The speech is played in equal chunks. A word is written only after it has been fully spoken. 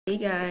Hey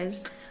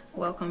guys,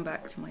 welcome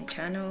back to my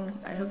channel.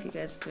 I hope you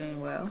guys are doing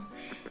well.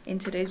 In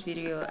today's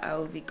video I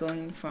will be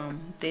going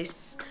from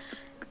this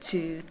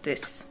to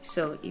this,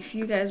 so if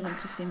you guys want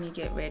to see me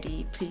get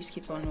ready, please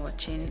keep on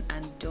watching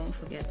and don't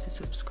forget to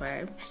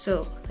subscribe.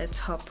 So let's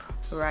hop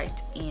right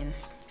in.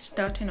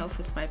 Starting off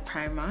with my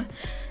primer.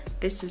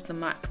 This is the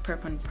MAC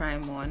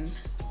Prep+Prime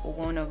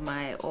one of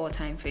my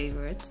all-time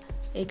favorites.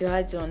 It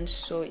glides on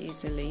so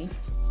easily.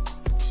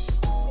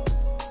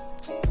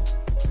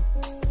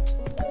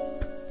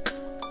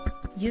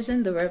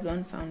 Using the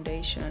Revlon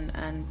foundation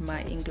and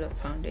my Inglot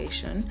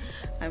foundation,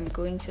 I'm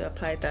going to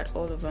apply that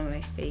all over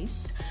my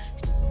face.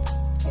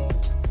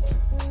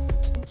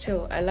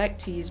 So I like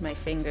to use my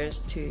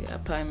fingers to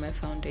apply my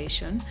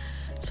foundation.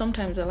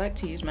 Sometimes I like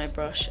to use my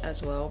brush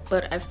as well,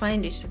 but I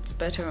find it sits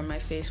better on my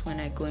face when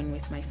I go in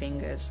with my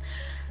fingers.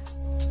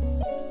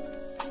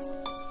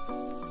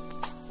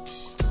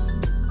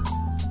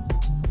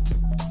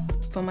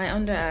 For my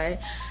under eye,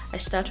 I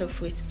start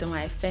off with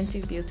my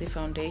Fenty Beauty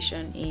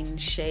foundation in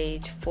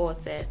shade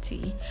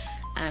 430,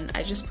 and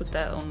I just put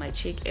that on my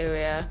cheek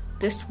area.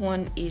 This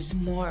one is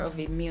more of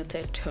a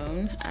muted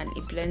tone and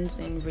it blends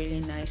in really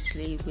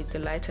nicely with the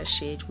lighter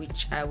shade,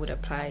 which I would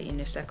apply in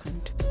a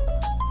second.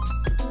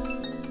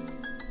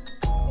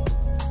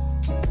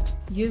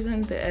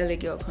 Using the L.A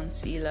Girl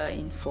concealer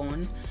in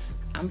Fawn,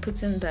 I'm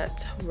putting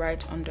that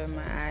right under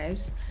my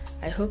eyes.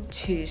 I hope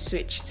to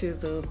switch to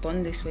the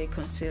Born This Way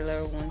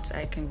concealer once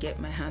I can get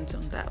my hands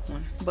on that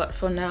one. But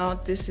for now,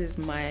 this is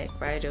my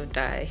ride or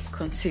die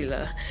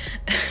concealer.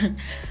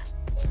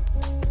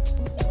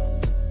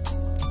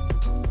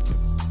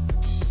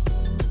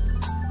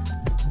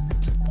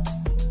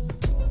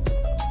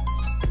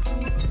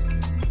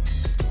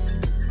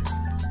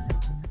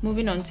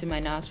 Moving on to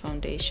my NARS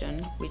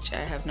foundation, which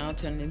I have now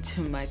turned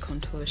into my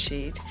contour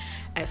shade.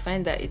 I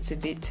find that it's a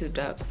bit too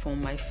dark for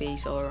my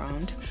face all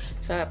around,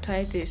 so I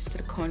apply this to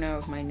the corner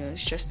of my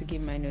nose just to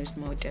give my nose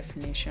more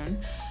definition.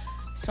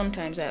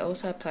 Sometimes I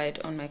also apply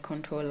it on my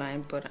contour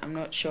line, but I'm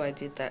not sure I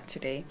did that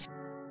today.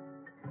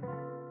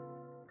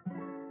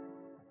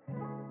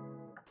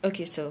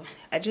 Okay, so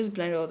I just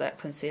blend all that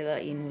concealer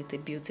in with a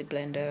beauty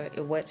blender,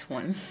 a wet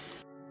one.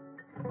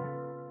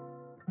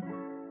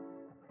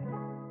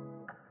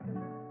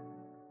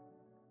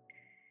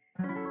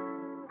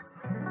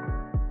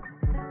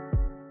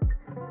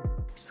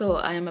 So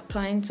I am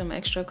applying some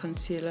extra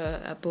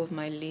concealer above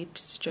my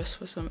lips just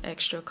for some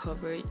extra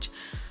coverage.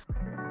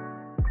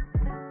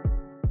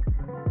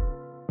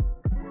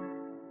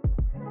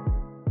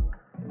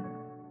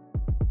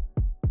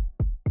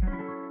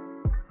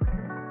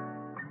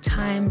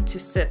 Time to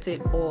set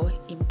it all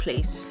in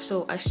place.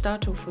 So I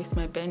start off with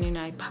my burning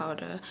eye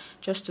powder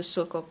just to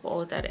soak up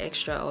all that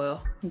extra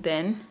oil.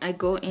 Then I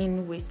go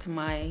in with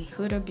my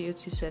Huda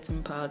Beauty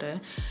setting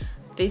powder.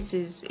 This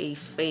is a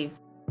fave.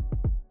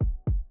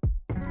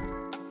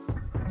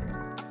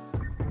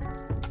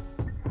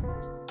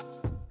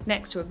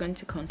 Next, we're going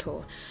to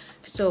contour.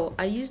 So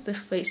I use the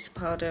face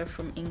powder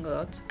from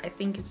Inglot. I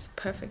think it's the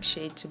perfect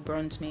shade to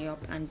bronze me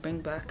up and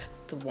bring back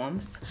the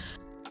warmth.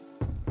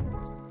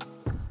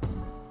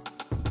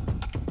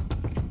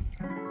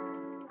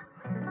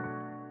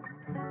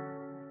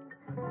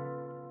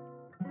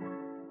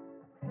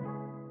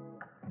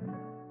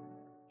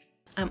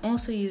 I'm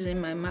also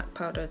using my MAC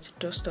powder to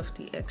dust off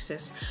the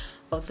excess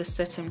of the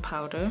setting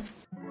powder.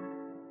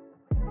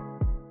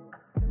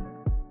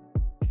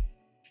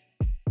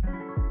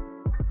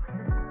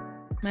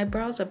 My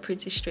brows are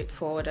pretty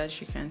straightforward, as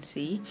you can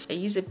see. I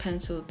use a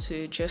pencil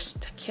to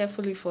just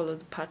carefully follow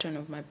the pattern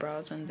of my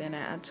brows, and then I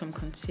add some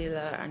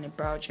concealer and a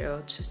brow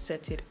gel to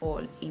set it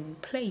all in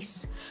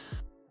place.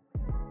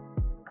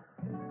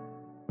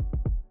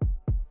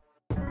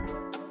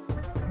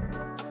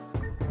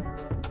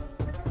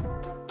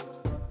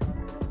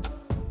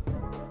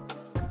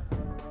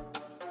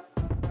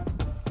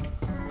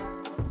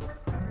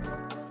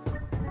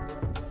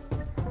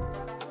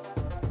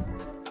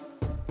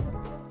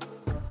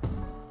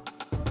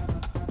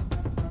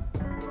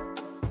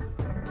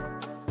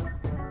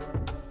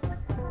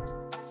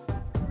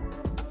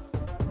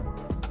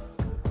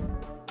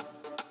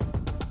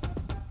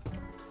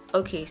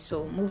 Okay,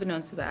 so moving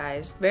on to the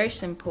eyes. Very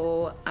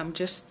simple. I'm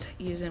just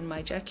using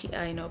my Jackie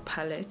Aina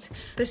palette.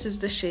 This is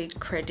the shade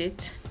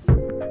Credit.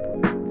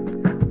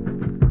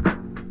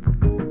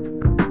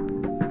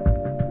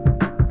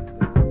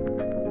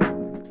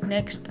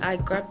 Next, I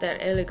grab that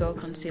L.A Girl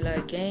concealer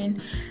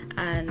again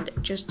and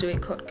just do a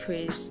cut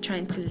crease,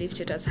 trying to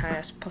lift it as high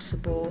as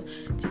possible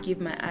to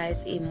give my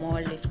eyes a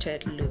more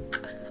lifted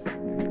look.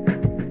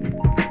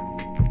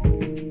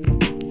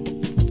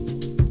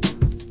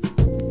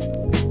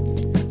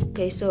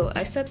 Okay, so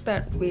I set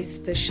that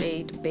with the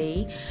shade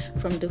Bay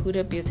from the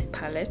Huda Beauty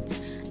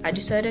palette. I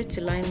decided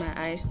to line my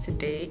eyes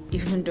today,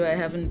 even though I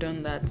haven't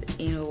done that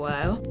in a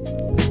while.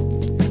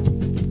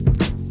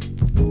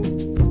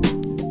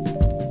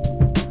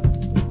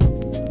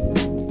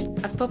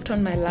 I've popped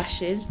on my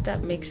lashes.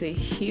 That makes a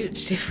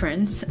huge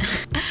difference.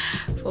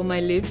 For my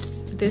lips,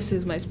 this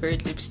is my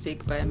Spirit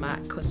lipstick by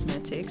MAC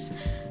Cosmetics.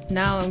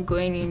 Now I'm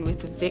going in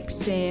with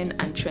Vixen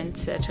and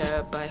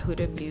Trendsetter by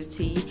Huda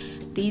Beauty.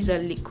 These are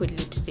liquid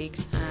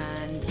lipsticks,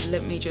 and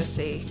let me just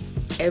say,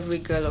 every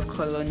girl of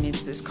color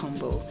needs this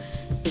combo.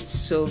 It's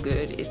so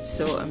good, it's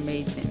so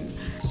amazing.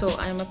 So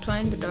I'm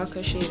applying the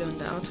darker shade on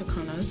the outer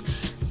corners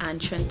and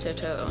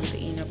Trendsetter on the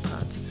inner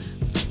part.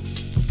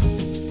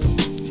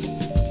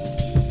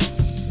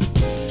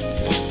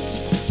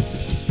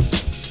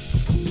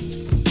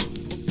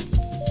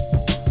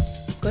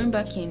 Going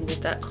back in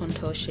with that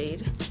contour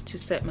shade to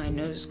set my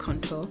nose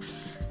contour,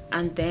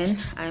 and then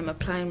I'm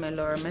applying my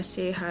Laura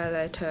Mercier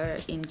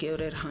highlighter in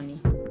Gilded Honey.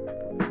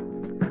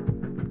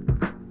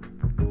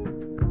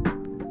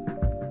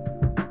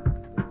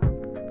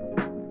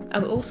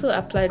 I've also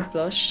applied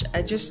blush.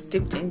 I just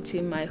dipped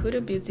into my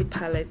Huda Beauty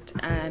palette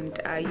and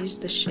I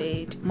used the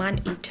shade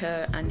Man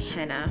Eater and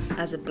Henna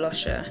as a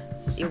blusher.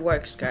 It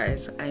works,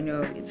 guys. I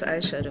know it's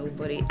eyeshadow,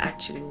 but it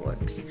actually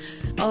works.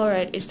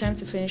 Alright, it's time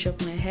to finish up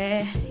my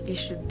hair. It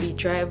should be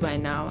dry by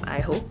now,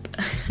 I hope.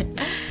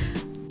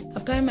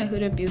 Apply my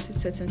Huda Beauty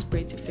setting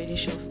spray to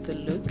finish off the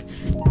look.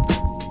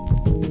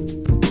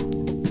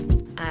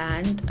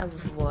 And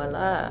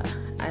voila,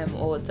 I'm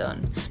all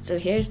done. So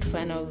here's the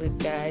final look,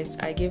 guys.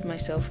 I gave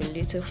myself a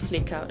little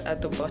flick out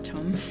at the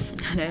bottom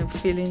and I'm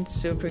feeling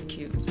super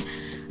cute.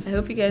 I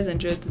hope you guys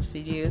enjoyed this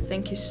video.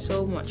 Thank you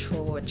so much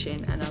for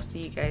watching, and I'll see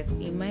you guys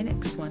in my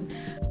next one.